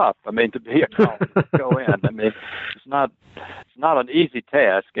 it's tough. I mean, to be a colonist, to go in, I mean, it's not an easy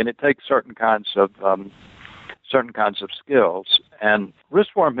task, and it takes certain kinds of skills. And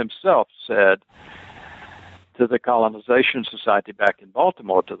Roosworm himself said to the Colonization Society back in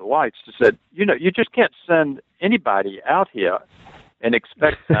Baltimore, to the whites, he said, you know, you just can't send anybody out here and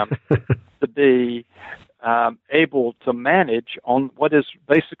expect them to be able to manage on what is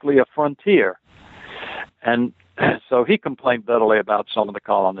basically a frontier. And so he complained bitterly about some of the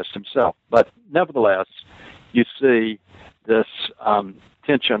colonists himself. But nevertheless, you see this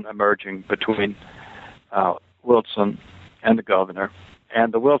tension emerging between Wilson and the governor.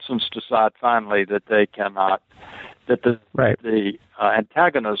 And the Wilsons decide finally that they cannot, that the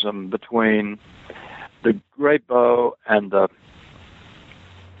antagonism between the Greyboat and the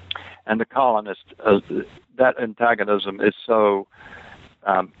colonists, that antagonism is so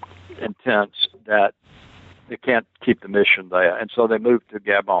intense that they can't keep the mission there. And so they move to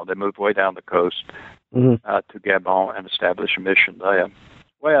Gabon. They move way down the coast to Gabon and establish a mission there.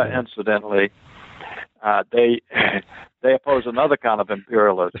 Well, incidentally, they oppose another kind of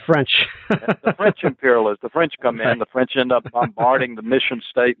imperialism. The French. The French imperialists. The French come in. The French end up bombarding the mission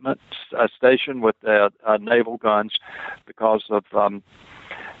station with their naval guns because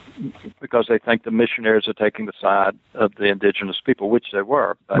they think the missionaries are taking the side of the indigenous people, which they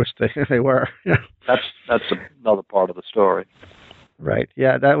were. Which they were. Yeah. That's another part of the story. Right.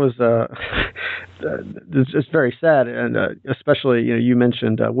 Yeah, that was it's very sad, and especially you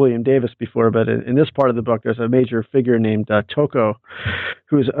mentioned William Davis before, but in this part of the book, there's a major figure named Toko,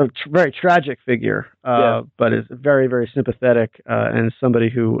 who is a very tragic figure, but is very, very sympathetic, and somebody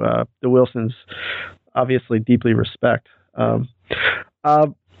who the Wilsons obviously deeply respect.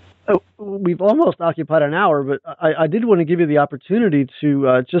 We've almost occupied an hour, but I did want to give you the opportunity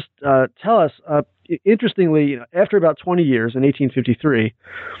to just tell us. Interestingly, after about 20 years, in 1853,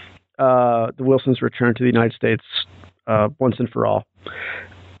 the Wilsons returned to the United States once and for all.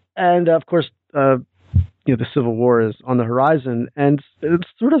 And, of course, the Civil War is on the horizon, and it's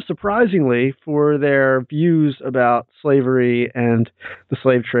sort of surprisingly for their views about slavery and the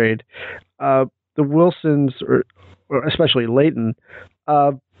slave trade, the Wilsons, or especially Layton,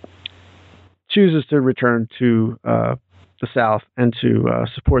 chooses to return to the South and to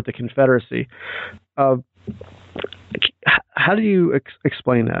support the Confederacy. How do you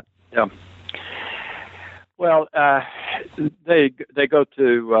explain that? Yeah. Well, they go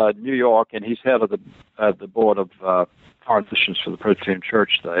to New York, and he's head of the board of foreign missions for the Presbyterian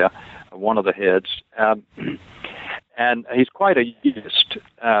Church there, one of the heads, and he's quite a unionist,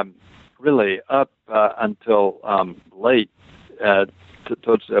 really up until late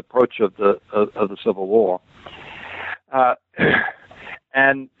towards the approach of the Civil War,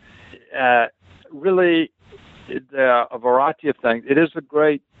 and really there are a variety of things. It is a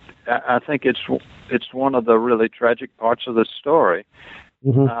great. I think it's one of the really tragic parts of this story.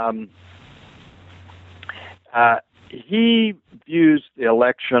 Mm-hmm. He views the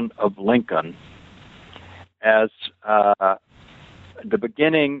election of Lincoln as the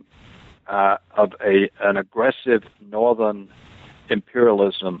beginning of an aggressive Northern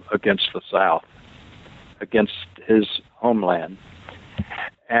imperialism against the South, against his homeland,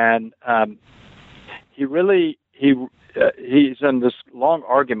 and he's in this long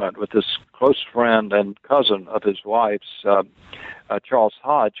argument with this close friend and cousin of his wife's, Charles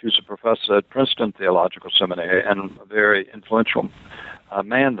Hodge, who's a professor at Princeton Theological Seminary and a very influential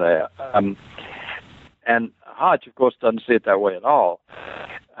man there. And Hodge, of course, doesn't see it that way at all.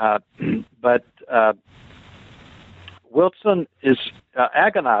 But Wilson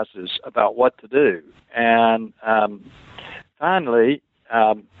agonizes about what to do. And finally,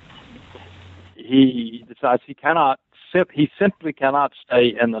 he decides he simply cannot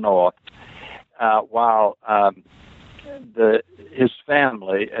stay in the North while his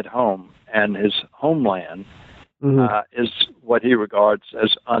family at home and his homeland is what he regards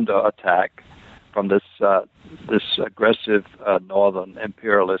as under attack from this aggressive Northern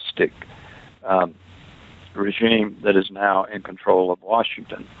imperialistic regime that is now in control of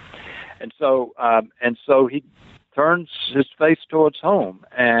Washington, and so he turns his face towards home,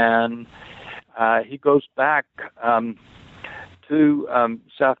 and he goes back to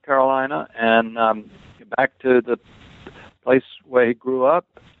South Carolina and back to the place where he grew up,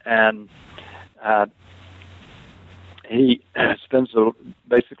 and he spends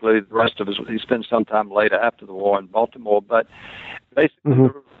basically the rest of he spends some time later after the war in Baltimore, but basically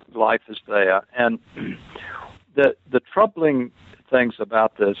life is there. And the troubling things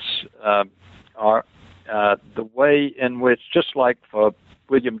about this are the way in which, just like for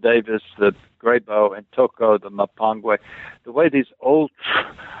William Davis, the Graybo, and Toko, the Mapangwe, the way these old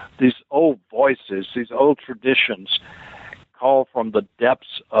voices, these old traditions call from the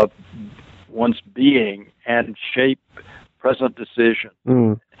depths of one's being and shape present decision.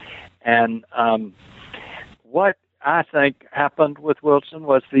 And what I think happened with Wilson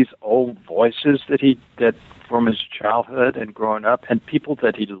was these old voices that from his childhood and growing up, and people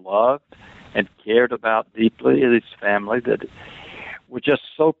that he loved and cared about deeply in his family, that were just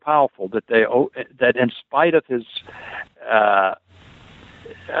so powerful that in spite of his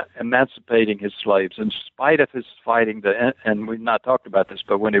emancipating his slaves, in spite of his fighting and we've not talked about this,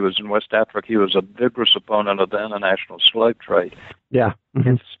 but when he was in West Africa, he was a vigorous opponent of the international slave trade. Yeah.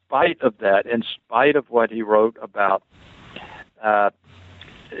 In spite of that, in spite of what he wrote about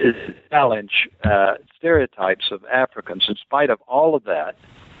challenge stereotypes of Africans, in spite of all of that,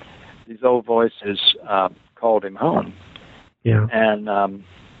 these old voices called him home. Yeah. And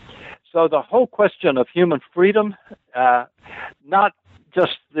so the whole question of human freedom, not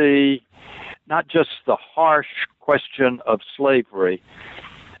just the harsh question of slavery,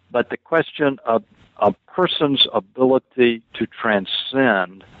 but the question of a person's ability to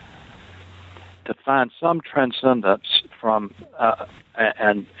transcend, to find some transcendence from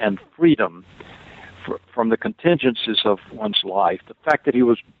and freedom from the contingencies of one's life. The fact that he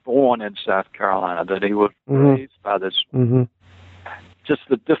was born in South Carolina, that he was raised by this, just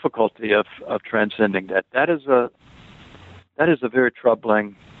the difficulty of transcending that. That is a very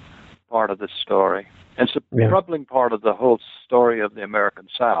troubling part of this story. And it's a troubling part of the whole story of the American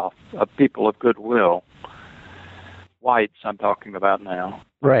South, of people of goodwill, whites I'm talking about now.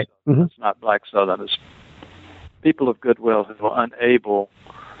 Right. It's not black Southerners. People of goodwill who are unable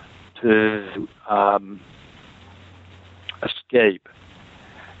to escape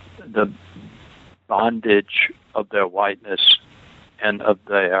the bondage of their whiteness and of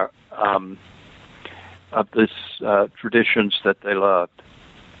their of this traditions that they loved.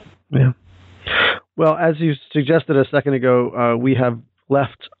 Yeah. Well, as you suggested a second ago, we have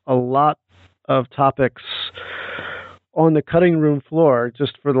left a lot of topics on the cutting room floor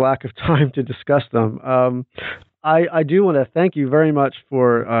just for the lack of time to discuss them. I do want to thank you very much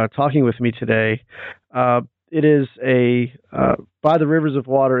for talking with me today. It is By the Rivers of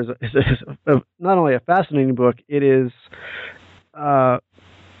Water is not only a fascinating book, it is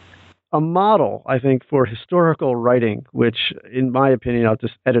a model, I think, for historical writing, which, in my opinion, I'll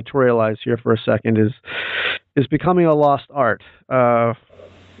just editorialize here for a second, is becoming a lost art.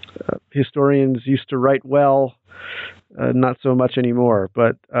 Historians used to write well, not so much anymore.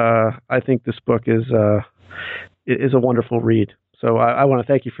 But I think this book is a wonderful read. So I want to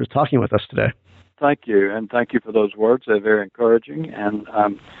thank you for talking with us today. Thank you, and thank you for those words. They're very encouraging, and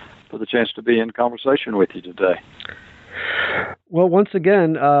for the chance to be in conversation with you today. Well, once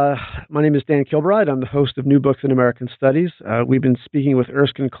again, my name is Dan Kilbride. I'm the host of New Books in American Studies. We've been speaking with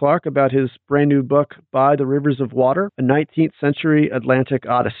Erskine Clark about his brand new book, By the Rivers of Water, a 19th Century Atlantic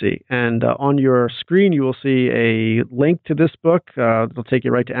Odyssey. And on your screen, you will see a link to this book. It'll take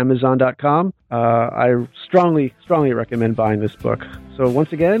you right to Amazon.com. I strongly recommend buying this book. So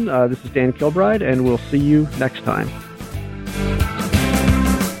once again, this is Dan Kilbride, and we'll see you next time.